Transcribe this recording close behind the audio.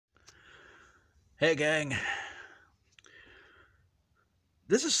Hey gang,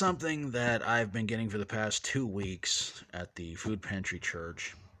 this is something that I've been getting for the past 2 weeks at the food pantry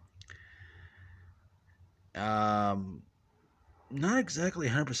church. Um, Not exactly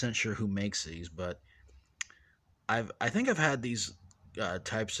 100% sure who makes these, but I think I've had these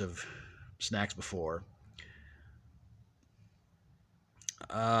types of snacks before.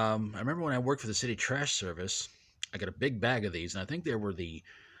 I remember when I worked for the city trash service, I got a big bag of these, and I think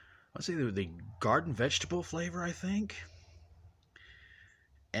let's say they were the garden vegetable flavor, I think,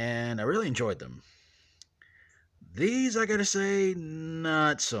 and I really enjoyed them. These, I gotta say,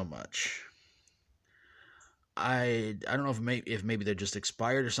 not so much. I don't know if maybe they're just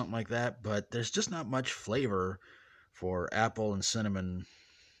expired or something like that, but there's just not much flavor for apple and cinnamon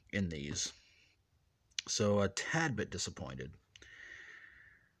in these. So a tad bit disappointed.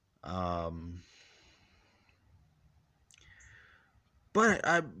 Um, but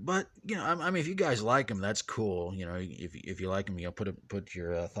I mean, if you guys like them, that's cool. If you like them, put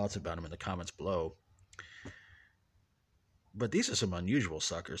your thoughts about them in the comments below. But these are some unusual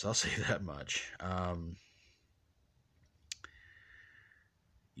suckers. I'll say that much.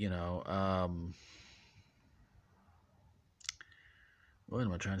 You know, what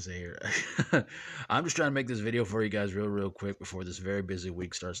am I trying to say here? I'm just trying to make this video for you guys real quick before this very busy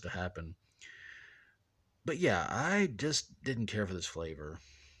week starts to happen. But yeah, I just didn't care for this flavor,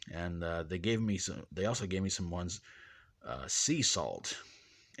 and They also gave me some ones, sea salt,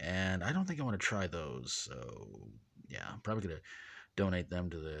 and I don't think I want to try those. So yeah, I'm probably gonna donate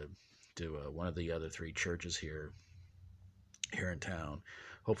them to one of the other three churches here in town.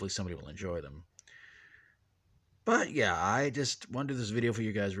 Hopefully, somebody will enjoy them. But yeah, I just wanted to do this video for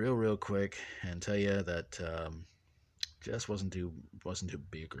you guys real quick and tell you that just wasn't too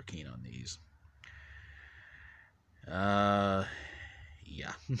big or keen on these.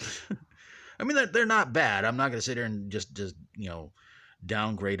 Yeah. I mean they're not bad. I'm not gonna sit here and just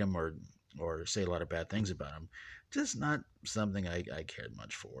downgrade them or say a lot of bad things about them. Just not something I cared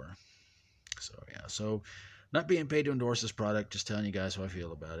much for. So yeah. So not being paid to endorse this product, just telling you guys how I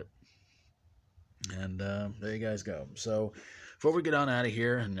feel about it. And there you guys go. So before we get on out of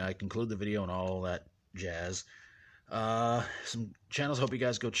here and I conclude the video and all that jazz, some channels I hope you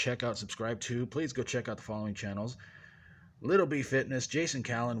guys go check out, subscribe to. Please go check out the following channels: Little B Fitness, Jason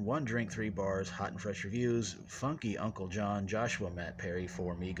Callan, One Drink 3 Bars, Hot and Fresh Reviews, Funky Uncle John, Joshua Matt Perry,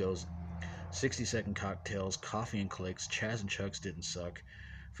 4 Migos, 60-Second Cocktails, Coffee and Clicks, Chaz and Chucks Didn't Suck,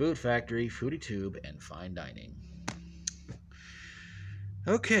 Food Factory, FoodieTube, and Fein Dining.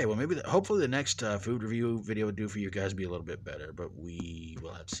 Okay, well, hopefully the next food review video would do for you guys be a little bit better, but we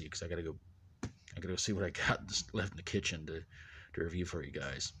will have to see, because I gotta go see what I got just left in the kitchen to review for you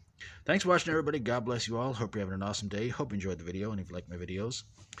guys. Thanks for watching, everybody. God bless you all. Hope you're having an awesome day. Hope you enjoyed the video, and if you like my videos,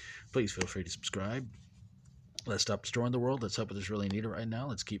 please feel free to subscribe. Let's stop destroying the world. Let's help others really need it right now.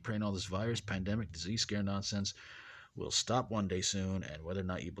 Let's keep praying all this virus, pandemic, disease, scare nonsense will stop one day soon, and whether or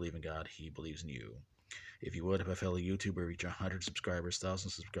not you believe in God, He believes in you. If you would, if a fellow YouTuber reach 100 subscribers,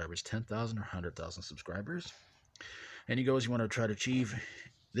 1,000 subscribers, 10,000 or 100,000 subscribers, and you want to try to achieve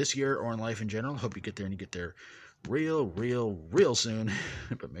this year or in life in general, hope you get there and you get there real soon.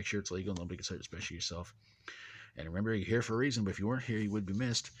 But make sure it's legal. Nobody gets hurt, especially yourself. And remember, you're here for a reason, but if you weren't here, you would be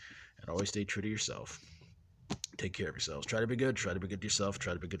missed. And always stay true to yourself. Take care of yourselves. Try to be good. Try to be good to yourself.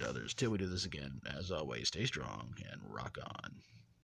 Try to be good to others. Till we do this again, as always, stay strong and rock on.